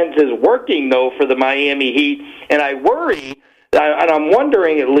defense is working, though, for the Miami Heat, and I worry. And I'm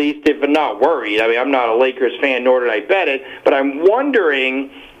wondering, at least, if not worried, I mean, I'm not a Lakers fan, nor did I bet it, but I'm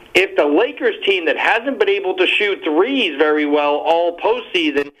wondering if the Lakers team that hasn't been able to shoot threes very well all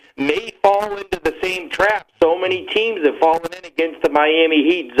postseason may fall into the same trap so many teams have fallen in against the Miami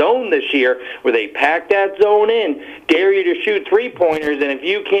Heat zone this year, where they pack that zone in, dare you to shoot three-pointers, and if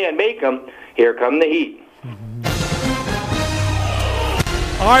you can't make them, here come the Heat.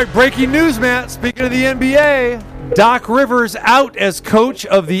 All right, breaking news, Matt. Speaking of the NBA, Doc Rivers out as coach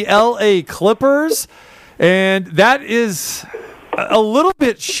of the LA Clippers. And that is a little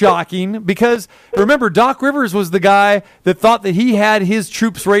bit shocking because, remember, Doc Rivers was the guy that thought that he had his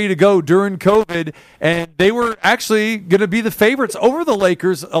troops ready to go during COVID, and they were actually going to be the favorites over the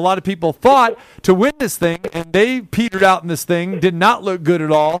Lakers, a lot of people thought, to win this thing, and they petered out in this thing, did not look good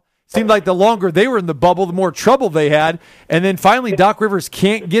at all. Seemed like the longer they were in the bubble, the more trouble they had. And then finally, Doc Rivers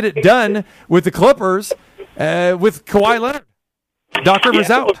can't get it done with the Clippers with Kawhi Leonard. Doc Rivers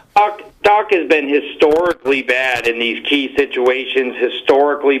out. Doc has been historically bad in these key situations,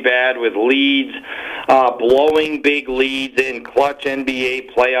 historically bad with leads, blowing big leads in clutch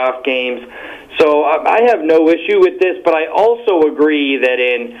NBA playoff games. So I have no issue with this, but I also agree that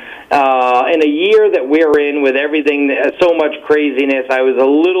in a year that we're in with everything, so much craziness, I was a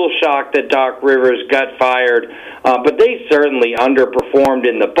little shocked that Doc Rivers got fired, but they certainly underperformed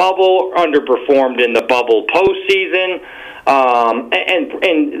in the bubble, underperformed in the bubble postseason.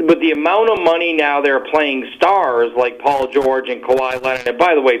 And with the amount of money now they're playing stars like Paul George and Kawhi Leonard. And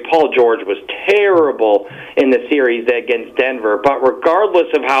by the way, Paul George was terrible in the series against Denver. But regardless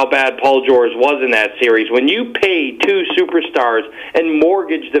of how bad Paul George was in that series, when you pay two superstars and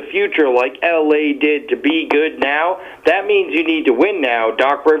mortgage the future like LA did to be good now, that means you need to win now.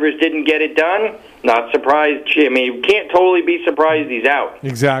 Doc Rivers didn't get it done. Not surprised. I mean, you can't totally be surprised he's out.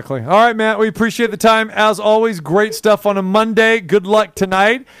 Exactly. All right, Matt, we appreciate the time. As always, great stuff on a Monday. Good luck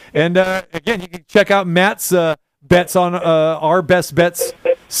tonight. And, again, you can check out Matt's bets on our Best Bets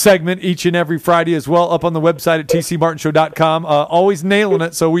segment each and every Friday as well, up on the website at tcmartinshow.com. Always nailing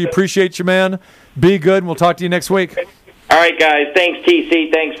it, so we appreciate you, man. Be good, and we'll talk to you next week. All right, guys. Thanks,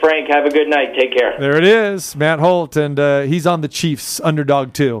 TC. Thanks, Frank. Have a good night. Take care. There it is, Matt Holt, and he's on the Chiefs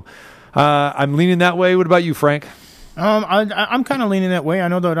underdog too. I'm leaning that way. What about you, Frank? I'm kind of leaning that way. I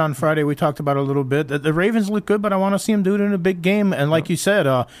know that on Friday we talked about it a little bit. The Ravens look good, but I want to see them do it in a big game. And like you said,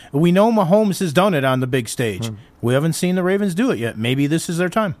 we know Mahomes has done it on the big stage. We haven't seen the Ravens do it yet. Maybe this is their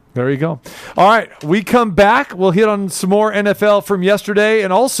time. There you go. All right, we come back. We'll hit on some more NFL from yesterday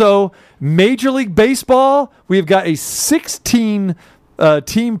and also Major League Baseball. We've got a 16-team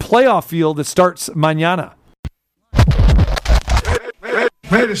playoff field that starts mañana.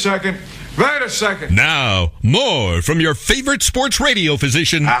 Wait a second. Wait a second. Now, more from your favorite sports radio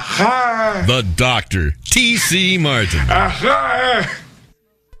physician, Aha! the Dr. T.C. Martin. Aha!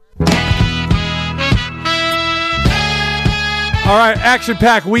 All right,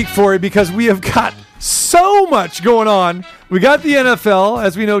 action-packed week for you because we have got so much going on. We got the NFL,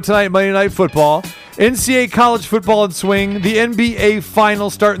 as we know tonight, Monday Night Football. NCAA college football in swing. The NBA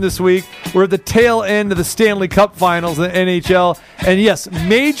Finals starting this week. We're at the tail end of the Stanley Cup Finals in the NHL. And yes,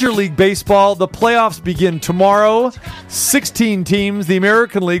 Major League Baseball. The playoffs begin tomorrow. 16 teams. The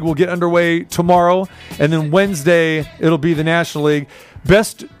American League will get underway tomorrow. And then Wednesday, it'll be the National League.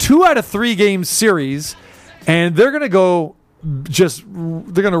 Best 2 out of 3 game series. And they're going to go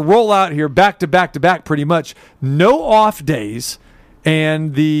they're going to roll out here back to back to back pretty much. No off days.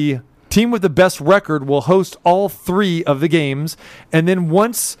 And the team with the best record will host all 3 of the games. And then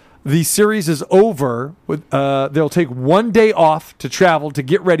once the series is over, they'll take 1 day off to travel to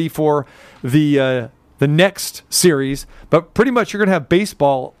get ready for the next series. But pretty much you're going to have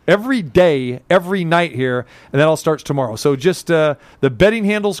baseball every day, every night here, and that all starts tomorrow. So just the betting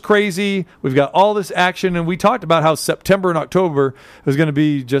handle's crazy. We've got all this action, and we talked about how September and October is going to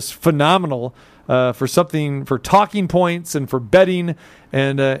be just phenomenal for talking points and for betting,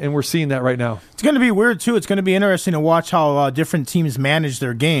 and we're seeing that right now. It's going to be weird, too. It's going to be interesting to watch how different teams manage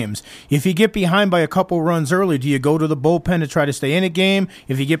their games. If you get behind by a couple runs early, do you go to the bullpen to try to stay in a game?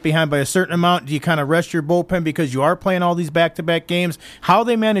 If you get behind by a certain amount, do you kind of rest your bullpen because you are playing all these back-to-back games? How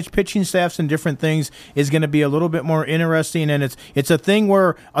they manage pitching staffs and different things is going to be a little bit more interesting, and it's a thing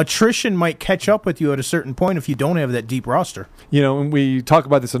where attrition might catch up with you at a certain point if you don't have that deep roster. You know, and we talk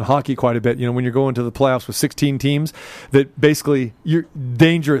about this in hockey quite a bit. You know, when you're going to the playoffs with 16 teams, that basically your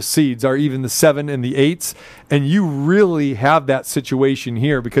dangerous seeds are even the 7 and the 8s, and you really have that situation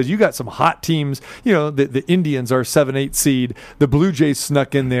here because you got some hot teams. You know, the Indians are 7-8 seed. The Blue Jays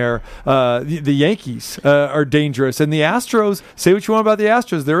snuck in there. The Yankees are dangerous, and the Astros. Say what you want about the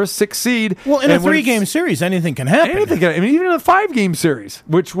Astros, they're a 6 seed. Well, in a 3-game series, anything can happen. I mean, even in a 5-game series,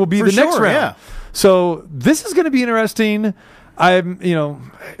 which will be the next round. Yeah. So this is going to be interesting.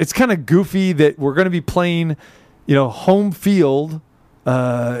 It's kind of goofy that we're going to be playing, home field,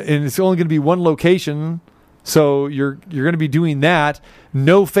 and it's only going to be one location. So you're going to be doing that.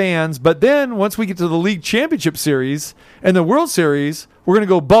 No fans. But then once we get to the League Championship Series and the World Series, we're going to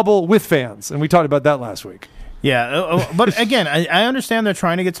go bubble with fans. And we talked about that last week. Yeah, but again, I understand they're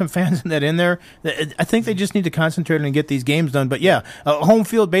trying to get some fans in there. I think they just need to concentrate and get these games done. But yeah, home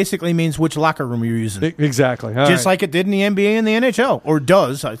field basically means which locker room you're using. Exactly. Just like it did in the NBA and the NHL, or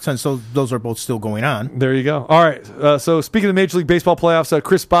does, since those are both still going on. There you go. All right, so speaking of Major League Baseball playoffs,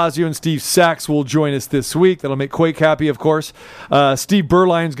 Chris Bosio and Steve Sachs will join us this week. That'll make Quake happy, of course. Steve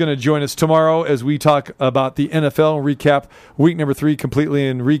Berline's going to join us tomorrow as we talk about the NFL, recap week number 3 completely,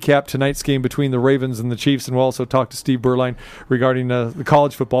 and recap tonight's game between the Ravens and the Chiefs, and we'll also talk to Steve Berline regarding the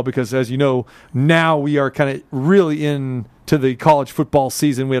college football because, as you know, now we are kind of really into the college football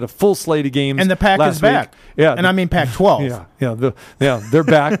season. We had a full slate of games, and the Pac is back. Yeah, and I mean Pac-12. Yeah, they're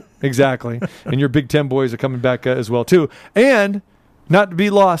back exactly, and your Big Ten boys are coming back as well too. And not to be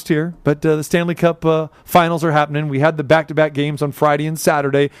lost here, but the Stanley Cup finals are happening. We had the back-to-back games on Friday and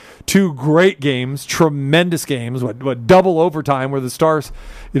Saturday. 2 great games, tremendous games, what double overtime where the Stars,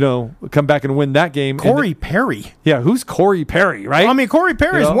 come back and win that game. Corey Perry. Yeah, who's Corey Perry, right? Well, I mean, Corey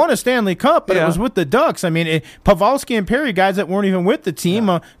Perry's won a Stanley Cup, but it was with the Ducks. I mean, Pavelski and Perry, guys that weren't even with the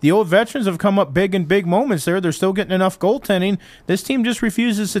team. The old veterans have come up big in big moments there. They're still getting enough goaltending. This team just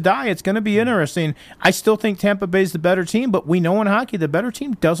refuses to die. It's going to be interesting. I still think Tampa Bay's the better team, but we know in hockey the better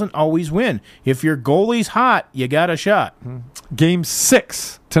team doesn't always win. If your goalie's hot, you got a shot. Game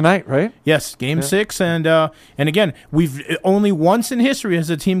 6 tonight, right? Yes, Game 6, and again, we've only once in history has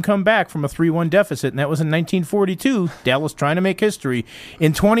a team come back from a 3-1 deficit, and that was in 1942. Dallas trying to make history.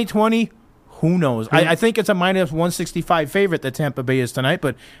 In 2020, who knows? I think it's a minus 165 favorite that Tampa Bay is tonight,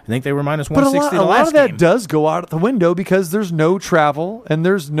 but I think they were minus 160 the last game. A lot of that game. does go out the window because there's no travel and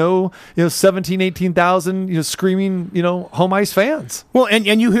there's no 18,000 screaming home ice fans. Well,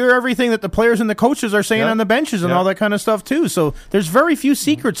 and you hear everything that the players and the coaches are saying on the benches and all that kind of stuff too. So there's very few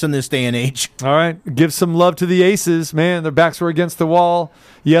secrets in this day and age. All right, give some love to the Aces, man. Their backs were against the wall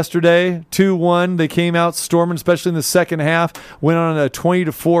yesterday, 2-1. They came out storming, especially in the second half. Went on a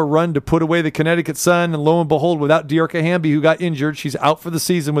 20-4 run to put away the Connecticut Sun, and lo and behold, without Deorka Hamby, who got injured, she's out for the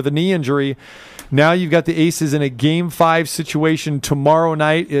season with a knee injury. Now you've got the Aces in a Game 5 situation tomorrow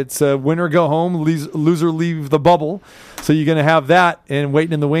night. It's winner go home, loser leave the bubble. So you're going to have that, and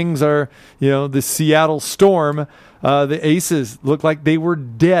waiting in the wings are the Seattle Storm. The Aces looked like they were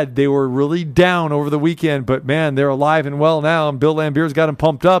dead. They were really down over the weekend, but man, they're alive and well now, and Bill Lambier's got them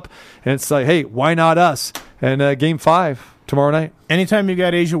pumped up, and it's like, hey, why not us? And Game 5 tomorrow night. Anytime you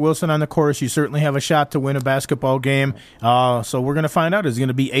got Asia Wilson on the course, you certainly have a shot to win a basketball game. So we're going to find out. Is it going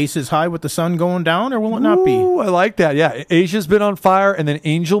to be Aces high with the sun going down, or will it not be? Ooh, I like that. Yeah, Asia's been on fire, and then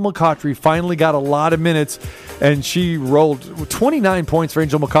Angel McCaughtry finally got a lot of minutes, and she rolled 29 points for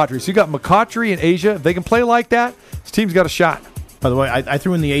Angel McCaughtry. So you got McCaughtry and Asia. If they can play like that, this team's got a shot. By the way, I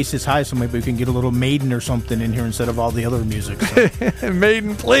threw in the Aces high, so maybe we can get a little Maiden or something in here instead of all the other music. So.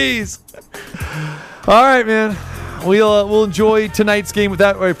 Maiden, please. All right, man. We'll enjoy tonight's game with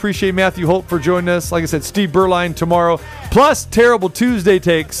that. I appreciate Matthew Holt for joining us. Like I said, Steve Berline tomorrow, plus Terrible Tuesday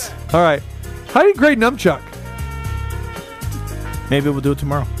takes. All right. How do you grade Numchuck? Maybe we'll do it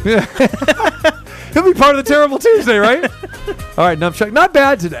tomorrow. Yeah. He'll be part of the Terrible Tuesday, right? All right, Numchuck. Not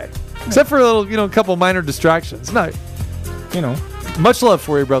bad today, except for a little, couple minor distractions. Not, much love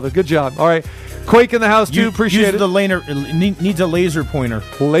for you, brother. Good job. All right. Quake in the house, too. Appreciate it. Needs a laser pointer.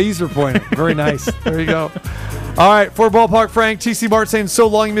 Laser pointer. Very nice. There you go. All right, for Ballpark Frank, TC Martin saying so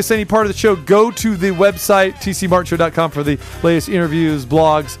long you miss any part of the show. Go to the website, tcmartinshow.com, for the latest interviews,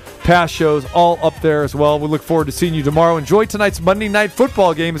 blogs, past shows, all up there as well. We look forward to seeing you tomorrow. Enjoy tonight's Monday Night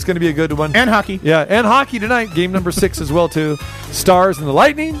Football game. It's going to be a good one. And hockey. Yeah, and hockey tonight. Game number 6 as well, too. Stars and the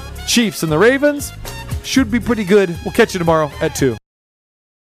Lightning, Chiefs and the Ravens. Should be pretty good. We'll catch you tomorrow at 2.